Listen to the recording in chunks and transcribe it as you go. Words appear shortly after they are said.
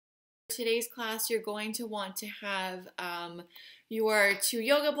Today's class, you're going to want to have your 2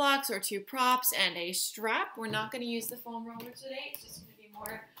 yoga blocks or 2 props and a strap. We're not going to use the foam roller today. It's just going to be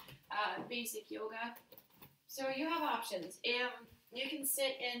more basic yoga. So you have options. You can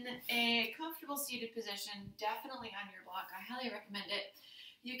sit in a comfortable seated position, definitely on your block. I highly recommend it.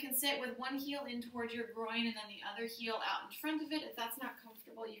 You can sit with one heel in towards your groin and then the other heel out in front of it. If that's not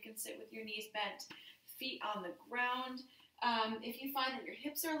comfortable, you can sit with your knees bent, feet on the ground. If you find that your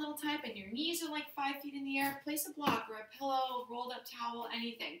hips are a little tight and your knees are like 5 feet in the air, place a block or a pillow, rolled up towel,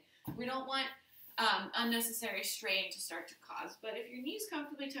 anything. We don't want unnecessary strain to start to cause. But if your knees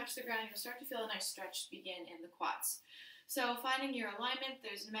comfortably touch the ground, you'll start to feel a nice stretch begin in the quads. So finding your alignment,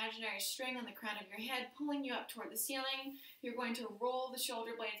 there's an imaginary string on the crown of your head pulling you up toward the ceiling. You're going to roll the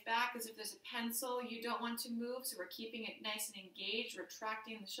shoulder blades back as if there's a pencil you don't want to move, so we're keeping it nice and engaged,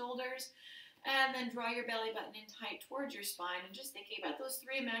 retracting the shoulders. And then draw your belly button in tight towards your spine and just thinking about those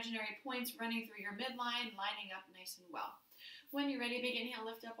 3 imaginary points running through your midline, lining up nice and well. When you're ready, big inhale,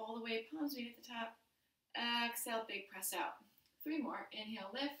 lift up all the way, palms meet at the top. Exhale, big press out. 3 more. Inhale,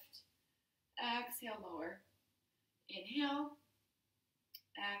 lift. Exhale, lower. Inhale.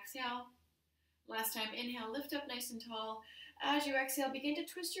 Exhale. Last time, inhale, lift up nice and tall. As you exhale, begin to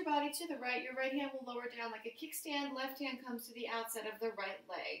twist your body to the right. Your right hand will lower down like a kickstand. Left hand comes to the outside of the right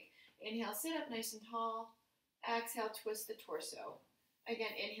leg. Inhale, sit up nice and tall. Exhale, twist the torso.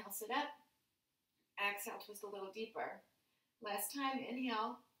 Again, inhale, sit up. Exhale, twist a little deeper. Last time,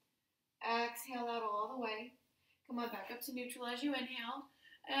 inhale. Exhale out all the way. Come on, back up to neutral as you inhale.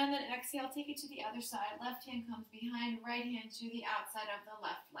 And then exhale, take it to the other side. Left hand comes behind, right hand to the outside of the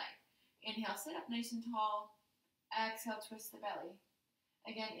left leg. Inhale, sit up nice and tall. Exhale, twist the belly.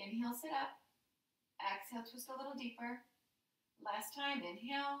 Again, inhale, sit up. Exhale, twist a little deeper. Last time,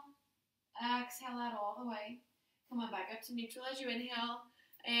 inhale. Exhale out all the way. Come on, back up to neutral as you inhale.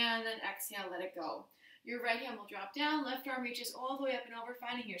 And then exhale, let it go. Your right hand will drop down. Left arm reaches all the way up and over,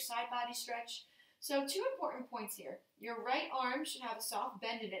 finding your side body stretch. So 2 important points here. Your right arm should have a soft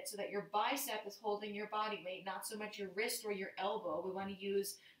bend in it so that your bicep is holding your body weight, not so much your wrist or your elbow. We want to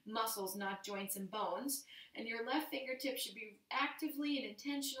use muscles, not joints and bones. And your left fingertip should be actively and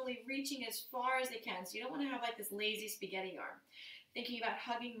intentionally reaching as far as they can. So you don't want to have like this lazy spaghetti arm. Thinking about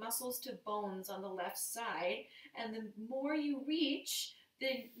hugging muscles to bones on the left side. And the more you reach,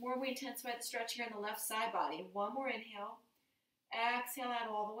 the more we intensify the stretch here on the left side body. 1 more inhale. Exhale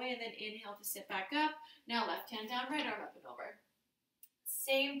out all the way, and then inhale to sit back up. Now left hand down, right arm up and over.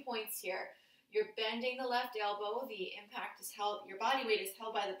 Same points here. You're bending the left elbow. The impact is held, your body weight is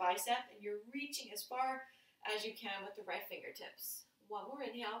held by the bicep, and you're reaching as far as you can with the right fingertips. 1 more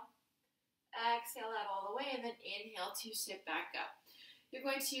inhale. Exhale out all the way, and then inhale to sit back up. You're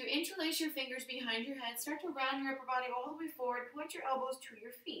going to interlace your fingers behind your head, start to round your upper body all the way forward, point your elbows to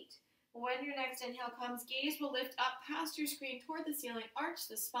your feet. When your next inhale comes, gaze will lift up past your screen toward the ceiling, arch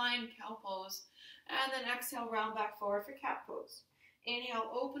the spine, cow pose, and then exhale, round back forward for cat pose.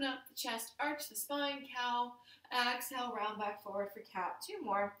 Inhale, open up the chest, arch the spine, cow. Exhale, round back forward for cat. 2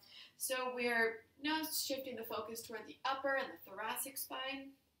 more. So we're now shifting the focus toward the upper and the thoracic spine.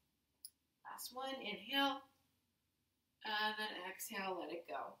 Last one, inhale, and then exhale, let it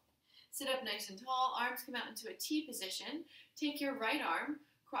go. Sit up nice and tall, arms come out into a T position. Take your right arm,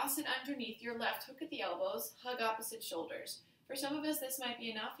 cross it underneath your left, hook at the elbows, hug opposite shoulders. For some of us, this might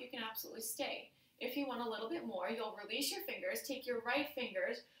be enough. You can absolutely stay. If you want a little bit more, you'll release your fingers, take your right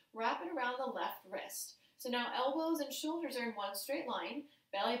fingers, wrap it around the left wrist. So now elbows and shoulders are in one straight line,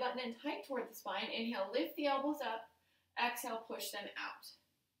 belly button in tight toward the spine. Inhale, lift the elbows up. Exhale, push them out.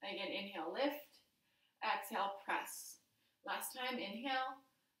 Again, inhale, lift. Exhale, press. Last time, inhale.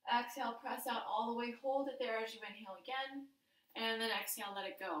 Exhale, press out all the way. Hold it there as you inhale again. And then exhale, let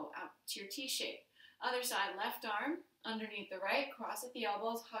it go out to your T shape. Other side, left arm underneath the right. Cross at the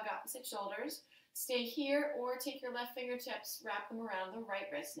elbows, hug opposite shoulders. Stay here or take your left fingertips, wrap them around the right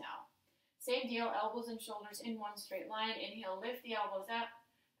wrist now. Same deal, elbows and shoulders in one straight line. Inhale, lift the elbows up.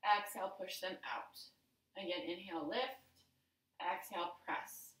 Exhale, push them out. Again, inhale, lift. Exhale,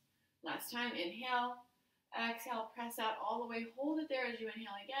 press. Last time, inhale. Exhale, press out all the way. Hold it there as you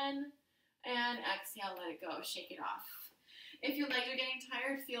inhale again. And exhale, let it go. Shake it off. If your legs are getting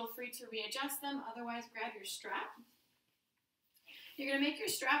tired, feel free to readjust them. Otherwise, grab your strap. You're going to make your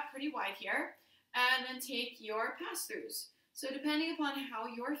strap pretty wide here. And then take your pass-throughs. So depending upon how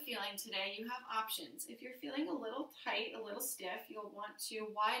you're feeling today, you have options. If you're feeling a little tight, a little stiff, you'll want to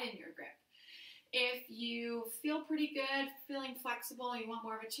widen your grip. If you feel pretty good, feeling flexible, you want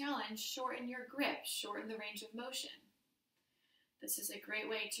more of a challenge, shorten your grip, shorten the range of motion. This is a great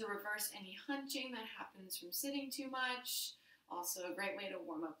way to reverse any hunching that happens from sitting too much. Also a great way to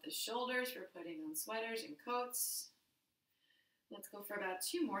warm up the shoulders for putting on sweaters and coats. Let's go for about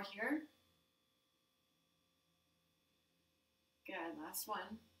 2 more here. Good, last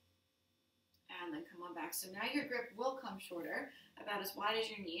one. And then come on back. So now your grip will come shorter, about as wide as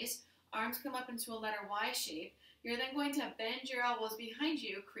your knees. Arms come up into a letter Y shape. You're then going to bend your elbows behind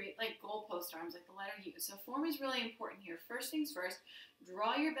you, create like goalpost arms, like the letter U. So form is really important here. First things first,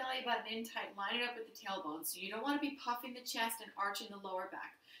 draw your belly button in tight, line it up with the tailbone. So you don't want to be puffing the chest and arching the lower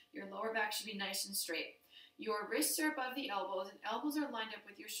back. Your lower back should be nice and straight. Your wrists are above the elbows, and elbows are lined up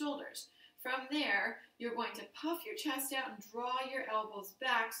with your shoulders. From there, you're going to puff your chest out and draw your elbows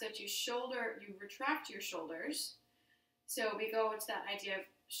back so that you retract your shoulders. So we go to that idea of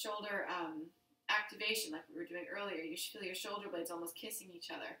shoulder activation like we were doing earlier. You should feel your shoulder blades almost kissing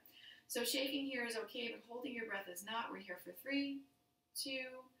each other. So shaking here is okay, but holding your breath is not. We're here for 3, 2,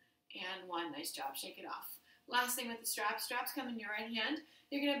 and 1. Nice job. Shake it off. Last thing with the straps. Straps come in your right hand.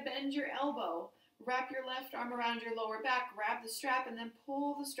 You're going to bend your elbow, wrap your left arm around your lower back, grab the strap, and then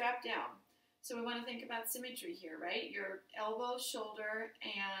pull the strap down. So we want to think about symmetry here, right? Your elbow, shoulder,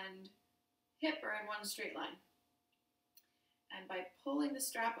 and hip are in one straight line. And by pulling the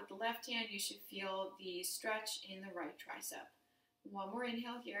strap with the left hand, you should feel the stretch in the right tricep. 1 more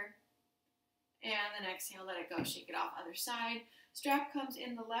inhale here. And then exhale, let it go. Shake it off, other side. Strap comes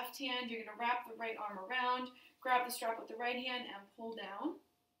in the left hand. You're going to wrap the right arm around, grab the strap with the right hand, and pull down.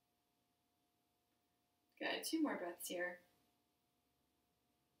 Good. 2 more breaths here.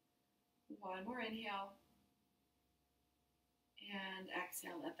 1 more inhale. And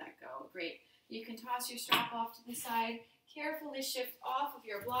exhale, let that go. Great. You can toss your strap off to the side. Carefully shift off of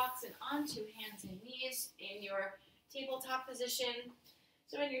your blocks and onto hands and knees in your tabletop position.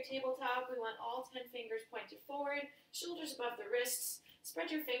 So in your tabletop, we want all 10 fingers pointed forward, shoulders above the wrists. Spread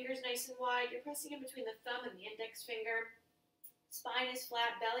your fingers nice and wide. You're pressing in between the thumb and the index finger. Spine is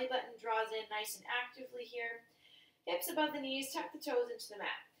flat, belly button draws in nice and actively here. Hips above the knees, tuck the toes into the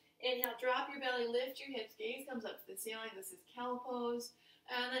mat. Inhale, drop your belly, lift your hips, gaze comes up to the ceiling. This is cow pose.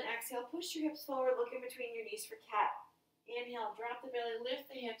 And then exhale, push your hips forward, look in between your knees for cat. Inhale, drop the belly, lift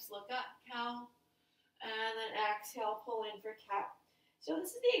the hips, look up, cow. And then exhale, pull in for cat. So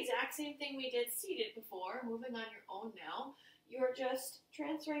this is the exact same thing we did seated before, moving on your own now. You're just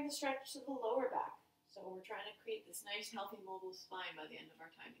transferring the stretch to the lower back. So we're trying to create this nice, healthy, mobile spine by the end of our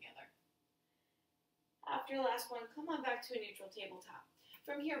time together. After the last one, come on back to a neutral tabletop.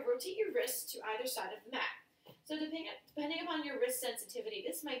 From here, rotate your wrists to either side of the mat. So depending upon your wrist sensitivity,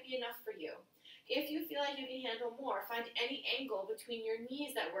 this might be enough for you. If you feel like you can handle more, find any angle between your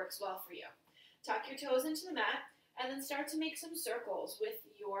knees that works well for you. Tuck your toes into the mat, and then start to make some circles with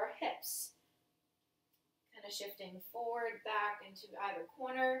your hips. Kind of shifting forward, back into either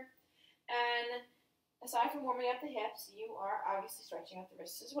corner. And aside from warming up the hips, you are obviously stretching out the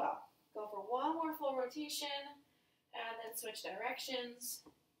wrists as well. Go for 1 more full rotation, and then switch directions.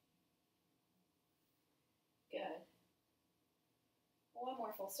 Good. 1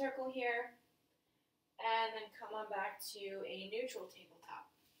 more full circle here, and then come on back to a neutral tabletop.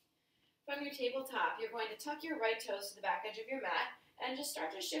 From your tabletop, you're going to tuck your right toes to the back edge of your mat, and just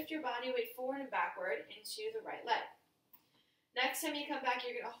start to shift your body weight forward and backward into the right leg. Next time you come back,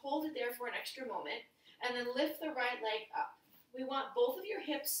 you're going to hold it there for an extra moment, and then lift the right leg up. We want both of your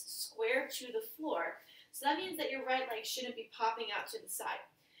hips square to the floor, so that means that your right leg shouldn't be popping out to the side.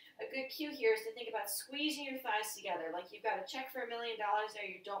 A good cue here is to think about squeezing your thighs together, like you've got a check for $1 million there,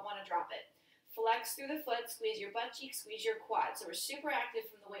 you don't want to drop it. Flex through the foot, squeeze your butt cheek, squeeze your quad, so we're super active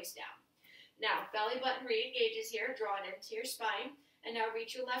from the waist down. Now, belly button re-engages here, draw it into your spine, and now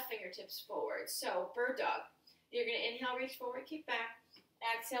reach your left fingertips forward. So, bird dog. You're going to inhale, reach forward, kick back.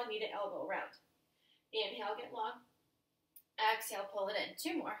 Exhale, knee to elbow, round. Inhale, get long. Exhale, pull it in.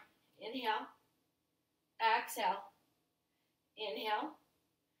 2 more. Inhale. Exhale. Inhale.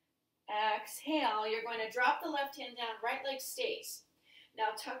 Exhale. You're going to drop the left hand down, right leg stays.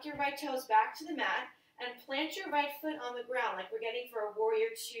 Now tuck your right toes back to the mat and plant your right foot on the ground like we're getting for a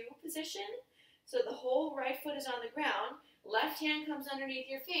warrior 2 position. So the whole right foot is on the ground. Left hand comes underneath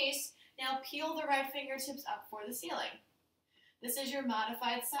your face. Now peel the right fingertips up for the ceiling. This is your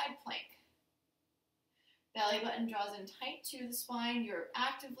modified side plank. Belly button draws in tight to the spine. You're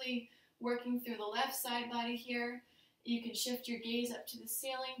actively working through the left side body here. You can shift your gaze up to the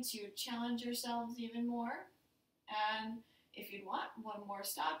ceiling to challenge yourselves even more. And if you'd want 1 more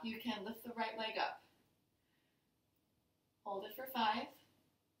stop, you can lift the right leg up. Hold it for 5,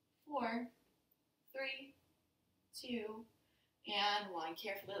 4, 3, 2, and 1.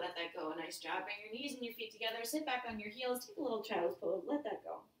 Carefully let that go. Nice job. Bring your knees and your feet together. Sit back on your heels. Take a little child's pose. Let that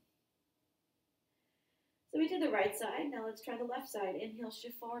go. So we did the right side. Now let's try the left side. Inhale,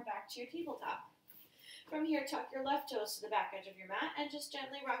 shift forward back to your tabletop. From here, tuck your left toes to the back edge of your mat and just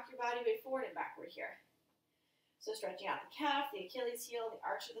gently rock your body weight forward and backward here. So stretching out the calf, the Achilles heel, the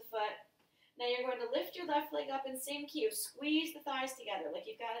arch of the foot. Now you're going to lift your left leg up in same cue. Squeeze the thighs together like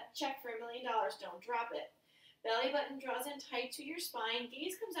you've got a check for $1 million. Don't drop it. Belly button draws in tight to your spine.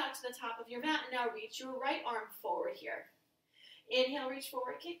 Gaze comes out to the top of your mat. And now reach your right arm forward here. Inhale, reach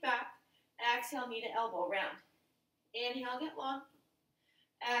forward, kick back. Exhale, knee to elbow round. Inhale, get long.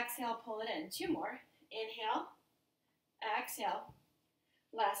 Exhale, pull it in. 2 more. Inhale, exhale.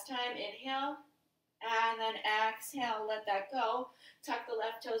 Last time, inhale, and then exhale, let that go. Tuck the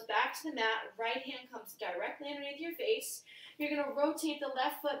left toes back to the mat. Right hand comes directly underneath your face. You're going to rotate the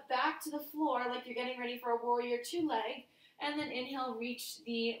left foot back to the floor like you're getting ready for a warrior 2 leg. And then inhale, reach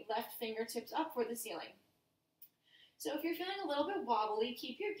the left fingertips up for the ceiling. So if you're feeling a little bit wobbly,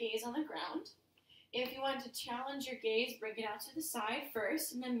 keep your gaze on the ground. If you want to challenge your gaze, bring it out to the side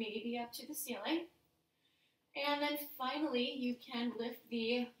first, and then maybe up to the ceiling. And then finally, you can lift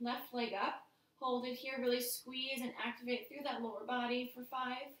the left leg up. Hold it here, really squeeze and activate through that lower body for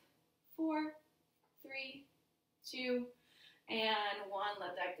 5, 4, 3, 2, and 1.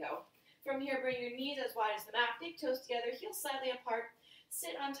 Let that go. From here, bring your knees as wide as the mat, big toes together, heels slightly apart.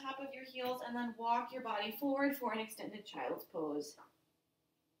 Sit on top of your heels and then walk your body forward for an extended child's pose.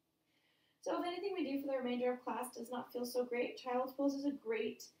 So if anything we do for the remainder of class does not feel so great, child's pose is a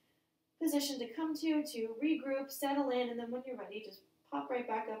great position to come to regroup, settle in, and then when you're ready, just pop right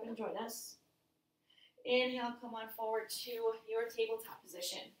back up and join us. Inhale, come on forward to your tabletop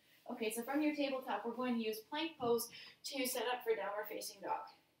position. Okay, so from your tabletop, we're going to use plank pose to set up for downward facing dog.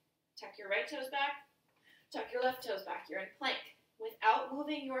 Tuck your right toes back, tuck your left toes back. You're in plank. Without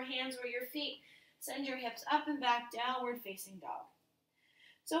moving your hands or your feet, send your hips up and back, downward facing dog.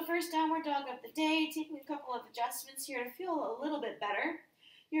 So first downward dog of the day, taking a couple of adjustments here to feel a little bit better.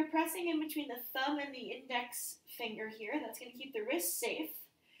 You're pressing in between the thumb and the index finger here. That's going to keep the wrists safe.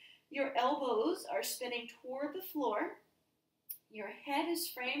 Your elbows are spinning toward the floor. Your head is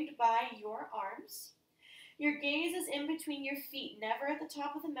framed by your arms. Your gaze is in between your feet, never at the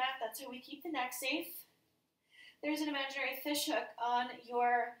top of the mat. That's how we keep the neck safe. There's an imaginary fish hook on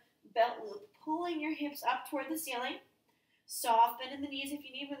your belt loop, pulling your hips up toward the ceiling. Soft bend in the knees if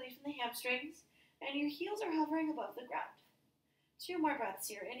you need relief in the hamstrings. And your heels are hovering above the ground. 2 more breaths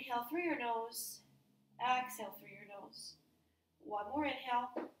here. Inhale through your nose. Exhale through your nose. 1 more inhale.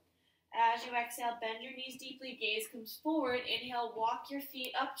 As you exhale, bend your knees deeply. Gaze comes forward. Inhale, walk your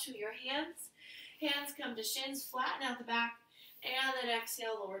feet up to your hands. Hands come to shins, flatten out the back. And then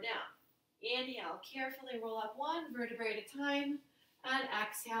exhale, lower down. Inhale, carefully roll up 1 vertebrae at a time. And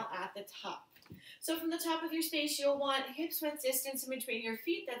exhale at the top. So from the top of your space, you'll want hips width distance in between your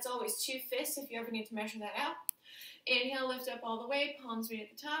feet. That's always 2 fists if you ever need to measure that out. Inhale, lift up all the way, palms meet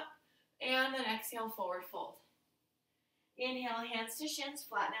at the top, and then exhale, forward fold. Inhale, hands to shins,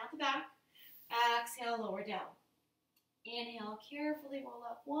 flatten out the back. Exhale, lower down. Inhale, carefully roll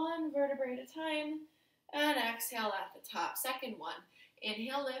up 1 vertebrae at a time, and exhale at the top. Second one.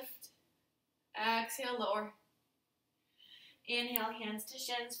 Inhale, lift. Exhale, lower. Inhale, hands to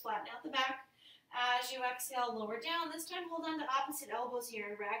shins, flatten out the back. As you exhale, lower down. This time, hold on to opposite elbows here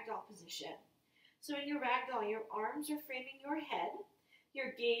in ragdoll position. So in your ragdoll, your arms are framing your head.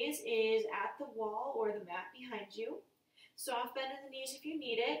 Your gaze is at the wall or the mat behind you. Soft bend in the knees if you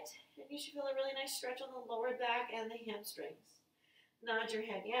need it. And you should feel a really nice stretch on the lower back and the hamstrings. Nod your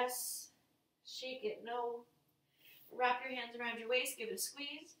head yes. Shake it no. Wrap your hands around your waist. Give it a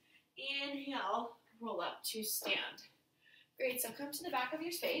squeeze. Inhale, roll up to stand. Great, so come to the back of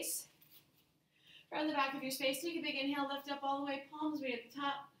your space. From the back of your space, take a big inhale, lift up all the way, palms meet at the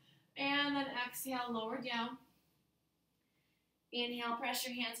top. And then exhale, lower down. Inhale, press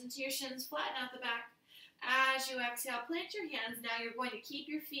your hands into your shins, flatten out the back. As you exhale, plant your hands. Now you're going to keep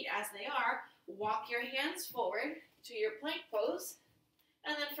your feet as they are. Walk your hands forward to your plank pose.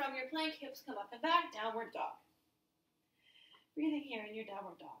 And then from your plank, hips come up and back, downward dog. Breathing here in your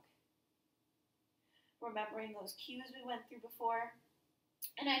downward dog. Remembering those cues we went through before.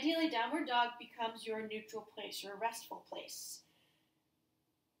 And ideally, downward dog becomes your neutral place, your restful place.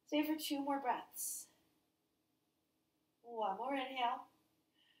 Stay for 2 more breaths. 1 more inhale.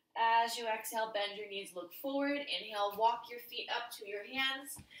 As you exhale, bend your knees, look forward. Inhale, walk your feet up to your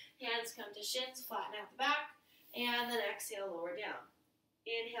hands. Hands come to shins, flatten out the back. And then exhale, lower down.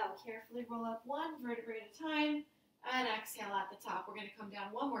 Inhale, carefully roll up 1 vertebrae at a time. And exhale at the top. We're going to come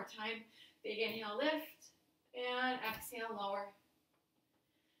down 1 more time. Big inhale, lift. And exhale, lower.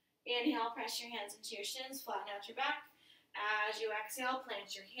 Inhale, press your hands into your shins, flatten out your back. As you exhale,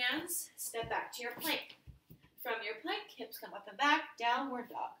 plant your hands, step back to your plank. From your plank, hips come up and back, downward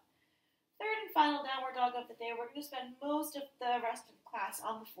dog. Third and final downward dog of the day. We're going to spend most of the rest of class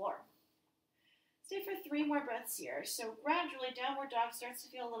on the floor. Stay for 3 more breaths here. So gradually, downward dog starts to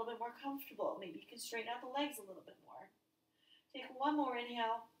feel a little bit more comfortable. Maybe you can straighten out the legs a little bit more. Take 1 more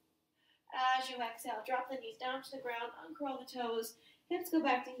inhale. As you exhale, drop the knees down to the ground, uncurl the toes, hips go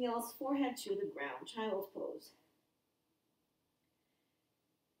back to heels, forehead to the ground, child's pose.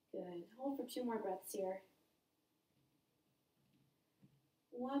 Good. Hold for 2 more breaths here.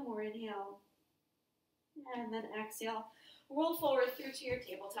 1 more inhale. And then exhale. Roll forward through to your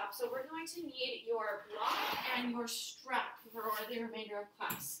tabletop. So we're going to need your block and your strap for the remainder of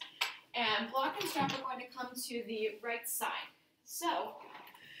class. And block and strap are going to come to the right side. So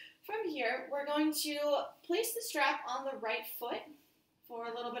from here, we're going to place the strap on the right foot for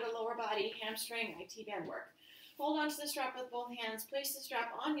a little bit of lower body, hamstring, IT band work. Hold on to the strap with both hands. Place the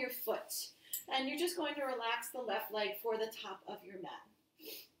strap on your foot. And you're just going to relax the left leg for the top of your mat.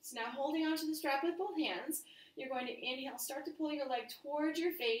 So now holding onto the strap with both hands, you're going to inhale, start to pull your leg towards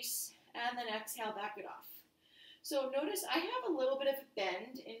your face, and then exhale, back it off. So notice I have a little bit of a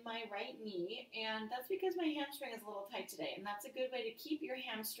bend in my right knee, and that's because my hamstring is a little tight today, and that's a good way to keep your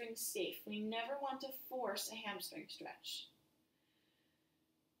hamstring safe. We never want to force a hamstring stretch.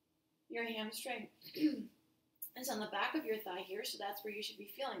 Your hamstring is on the back of your thigh here, so that's where you should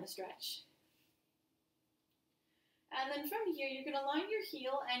be feeling the stretch. And then from here, you're going to line your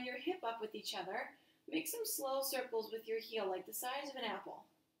heel and your hip up with each other. Make some slow circles with your heel, like the size of an apple.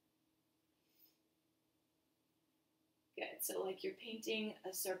 Good, so like you're painting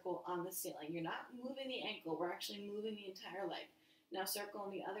a circle on the ceiling. You're not moving the ankle, we're actually moving the entire leg. Now circle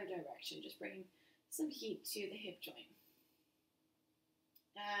in the other direction, just bringing some heat to the hip joint.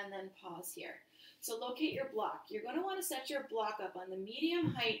 And then pause here. So locate your block. You're going to want to set your block up on the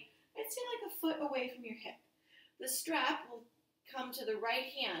medium height, I'd say like a foot away from your hip. The strap will come to the right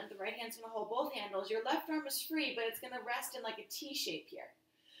hand. The right hand's going to hold both handles. Your left arm is free, but it's going to rest in like a T shape here.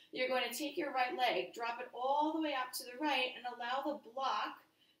 You're going to take your right leg, drop it all the way out to the right, and allow the block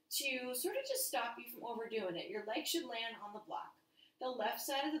to sort of just stop you from overdoing it. Your leg should land on the block. The left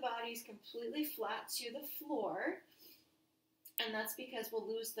side of the body is completely flat to the floor, and that's because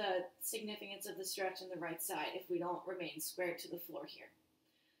we'll lose the significance of the stretch on the right side if we don't remain square to the floor here.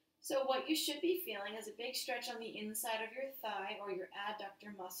 So what you should be feeling is a big stretch on the inside of your thigh or your adductor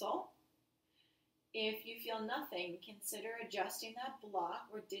muscle. If you feel nothing, consider adjusting that block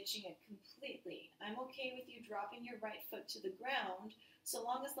or ditching it completely. I'm okay with you dropping your right foot to the ground so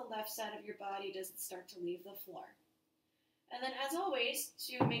long as the left side of your body doesn't start to leave the floor. And then as always,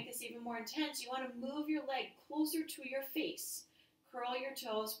 to make this even more intense, you want to move your leg closer to your face. Curl your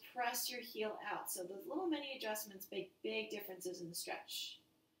toes, press your heel out. So those little mini adjustments make big differences in the stretch.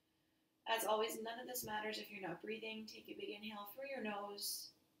 As always, none of this matters if you're not breathing. Take a big inhale through your nose.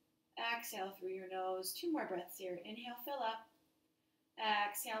 Exhale through your nose. 2 more breaths here. Inhale, fill up.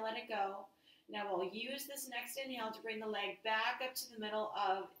 Exhale, let it go. Now we'll use this next inhale to bring the leg back up to the middle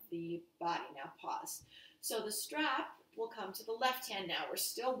of the body. Now pause. So the strap will come to the left hand now. We're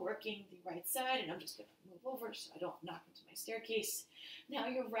still working the right side, and I'm just going to move over so I don't knock into my staircase. Now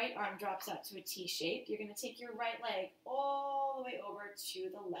your right arm drops out to a T shape. You're going to take your right leg all the way over to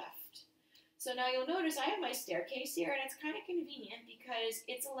the left. So now you'll notice I have my staircase here, and it's kind of convenient because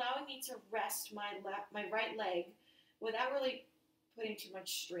it's allowing me to rest my right leg without really putting too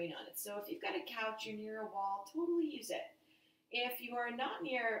much strain on it. So if you've got a couch, you're near a wall, totally use it. If you are not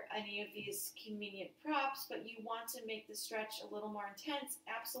near any of these convenient props, but you want to make the stretch a little more intense,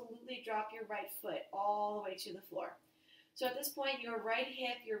 absolutely drop your right foot all the way to the floor. So at this point, your right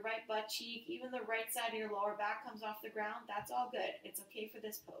hip, your right butt cheek, even the right side of your lower back comes off the ground. That's all good. It's okay for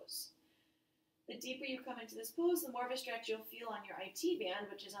this pose. The deeper you come into this pose, the more of a stretch you'll feel on your IT band,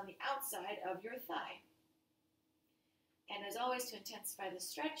 which is on the outside of your thigh. And as always, to intensify the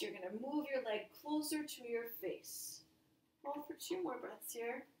stretch, you're going to move your leg closer to your face. Hold for 2 more breaths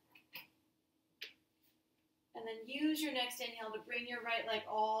here. And then use your next inhale to bring your right leg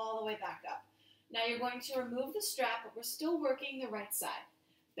all the way back up. Now you're going to remove the strap, but we're still working the right side.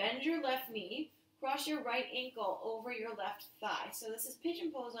 Bend your left knee, cross your right ankle over your left thigh. So this is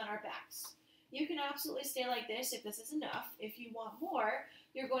pigeon pose on our backs. You can absolutely stay like this if this is enough. If you want more,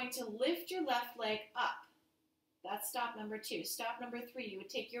 you're going to lift your left leg up. That's stop number 2. Stop number 3, you would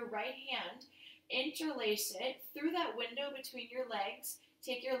take your right hand, interlace it through that window between your legs,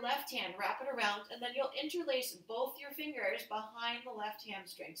 take your left hand, wrap it around, and then you'll interlace both your fingers behind the left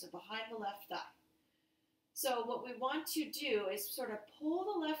hamstring, so behind the left thigh. So what we want to do is sort of pull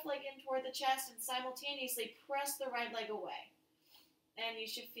the left leg in toward the chest and simultaneously press the right leg away. And you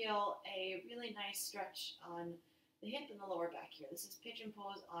should feel a really nice stretch on the hip and the lower back here. This is pigeon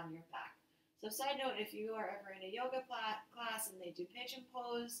pose on your back. So side note, if you are ever in a yoga class and they do pigeon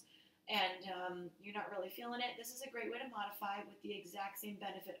pose and you're not really feeling it, this is a great way to modify with the exact same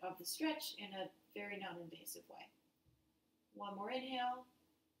benefit of the stretch in a very non-invasive way. One more inhale,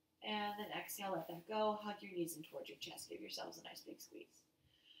 and then exhale, let that go. Hug your knees in towards your chest. Give yourselves a nice big squeeze.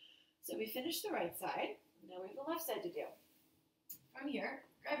 So we finished the right side. Now we have the left side to do. From here,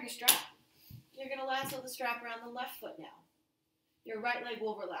 grab your strap. You're going to lasso the strap around the left foot now. Your right leg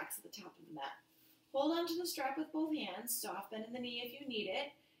will relax at the top of the mat. Hold onto the strap with both hands. Soft bend in the knee if you need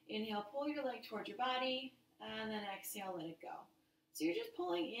it. Inhale, pull your leg towards your body, and then exhale, let it go. So you're just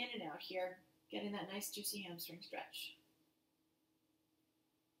pulling in and out here, getting that nice juicy hamstring stretch.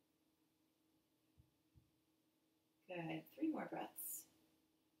 Good. 3 more breaths.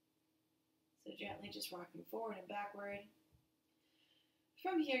 So gently just rocking forward and backward.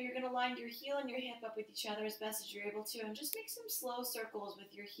 From here, you're going to line your heel and your hip up with each other as best as you're able to, and just make some slow circles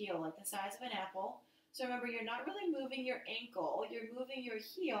with your heel, like the size of an apple. So remember, you're not really moving your ankle, you're moving your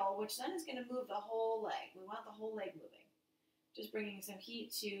heel, which then is going to move the whole leg. We want the whole leg moving. Just bringing some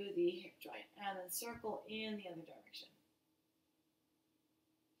heat to the hip joint, and then circle in the other direction.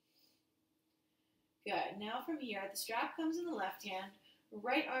 Good. Now from here, the strap comes in the left hand,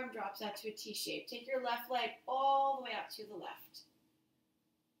 right arm drops out to a T shape. Take your left leg all the way up to the left.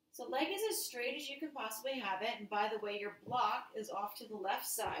 So leg is as straight as you can possibly have it, and by the way, your block is off to the left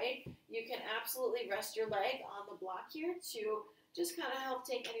side. You can absolutely rest your leg on the block here to just kind of help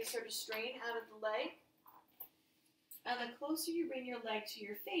take any sort of strain out of the leg. And the closer you bring your leg to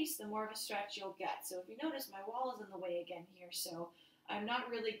your face, the more of a stretch you'll get. So if you notice, my wall is in the way again here, so I'm not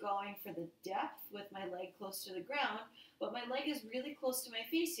really going for the depth with my leg close to the ground, but my leg is really close to my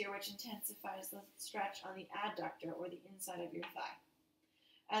face here, which intensifies the stretch on the adductor, or the inside of your thigh.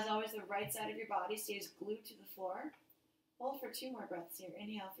 As always, the right side of your body stays glued to the floor. Hold for 2 more breaths here.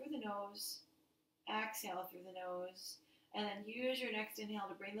 Inhale through the nose, exhale through the nose, and then use your next inhale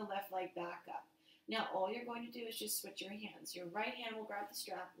to bring the left leg back up. Now, all you're going to do is just switch your hands. Your right hand will grab the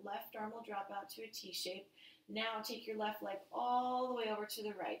strap, left arm will drop out to a T shape. Now take your left leg all the way over to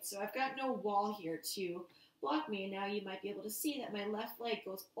the right. So I've got no wall here to block me, and now you might be able to see that my left leg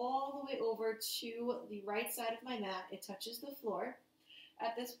goes all the way over to the right side of my mat. It touches the floor.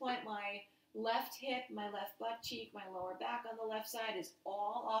 At this point, my left hip, my left butt cheek, my lower back on the left side is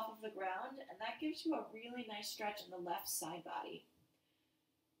all off of the ground, and that gives you a really nice stretch in the left side body.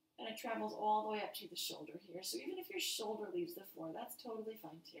 And it travels all the way up to the shoulder here. So even if your shoulder leaves the floor, that's totally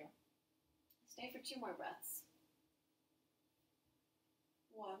fine too. Stay for 2 more breaths.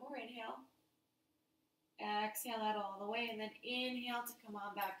 1 more inhale. Exhale out all the way, and then inhale to come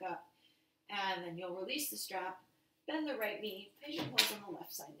on back up. And then you'll release the strap. Bend the right knee, pigeon pose on the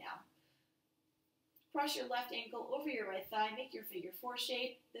left side now. Cross your left ankle over your right thigh, make your figure 4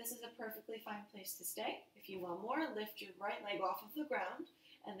 shape. This is a perfectly fine place to stay. If you want more, lift your right leg off of the ground,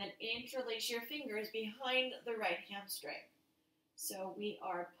 and then interlace your fingers behind the right hamstring. So we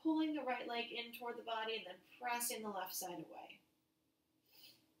are pulling the right leg in toward the body and then pressing the left side away.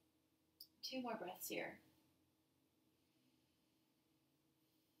 2 more breaths here.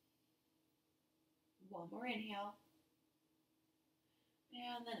 1 more inhale.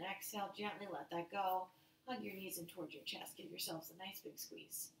 And then exhale, gently let that go. Hug your knees in towards your chest. Give yourselves a nice big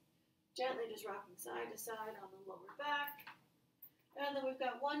squeeze. Gently just rocking side to side on the lower back. And then we've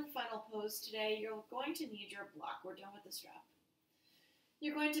got one final pose today. You're going to need your block. We're done with the strap.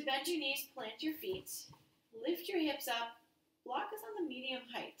 You're going to bend your knees, plant your feet, lift your hips up. Block is on the medium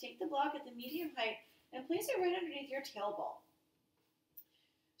height. Take the block at the medium height and place it right underneath your tailbone.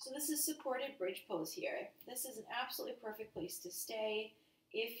 So this is supported bridge pose here. This is an absolutely perfect place to stay.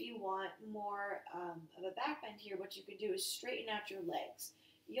 If you want more of a back bend here, what you can do is straighten out your legs.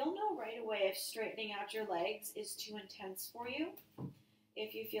 You'll know right away if straightening out your legs is too intense for you.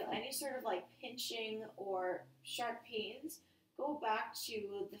 If you feel any sort of like pinching or sharp pains, go back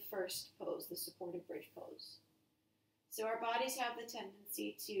to the first pose, the supported bridge pose. So our bodies have the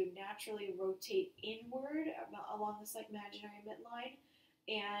tendency to naturally rotate inward along this like imaginary midline,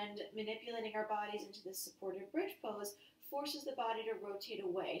 and manipulating our bodies into this supported bridge pose forces the body to rotate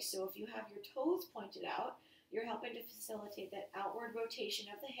away. So if you have your toes pointed out, you're helping to facilitate that outward rotation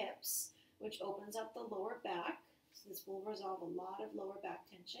of the hips, which opens up the lower back. So this will resolve a lot of lower back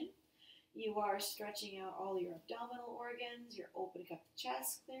tension. You are stretching out all your abdominal organs. You're opening up the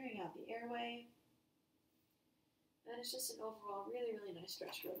chest, clearing out the airway. And it's just an overall really, really nice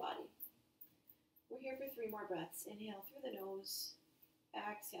stretch for the body. We're here for 3 more breaths. Inhale through the nose.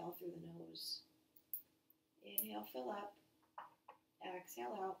 Exhale through the nose. Inhale, fill up.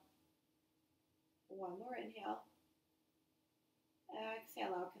 Exhale out. One more inhale.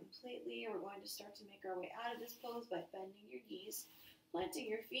 Exhale out completely. We're going to start to make our way out of this pose by bending your knees, planting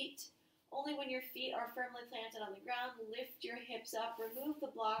your feet. Only when your feet are firmly planted on the ground, lift your hips up, remove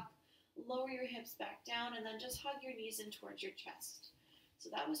the block, lower your hips back down, and then just hug your knees in towards your chest. So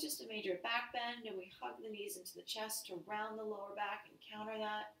that was just a major back bend, and we hug the knees into the chest to round the lower back and counter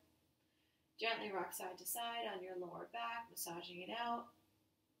that. Gently rock side to side on your lower back, massaging it out.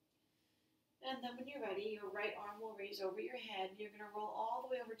 And then when you're ready, your right arm will raise over your head. You're going to roll all the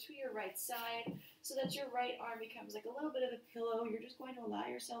way over to your right side so that your right arm becomes like a little bit of a pillow. You're just going to allow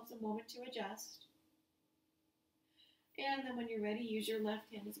yourselves a moment to adjust. And then when you're ready, use your left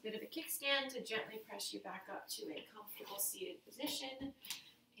hand as a bit of a kickstand to gently press you back up to a comfortable seated position.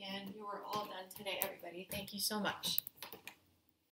 And you're all done today, everybody. Thank you so much.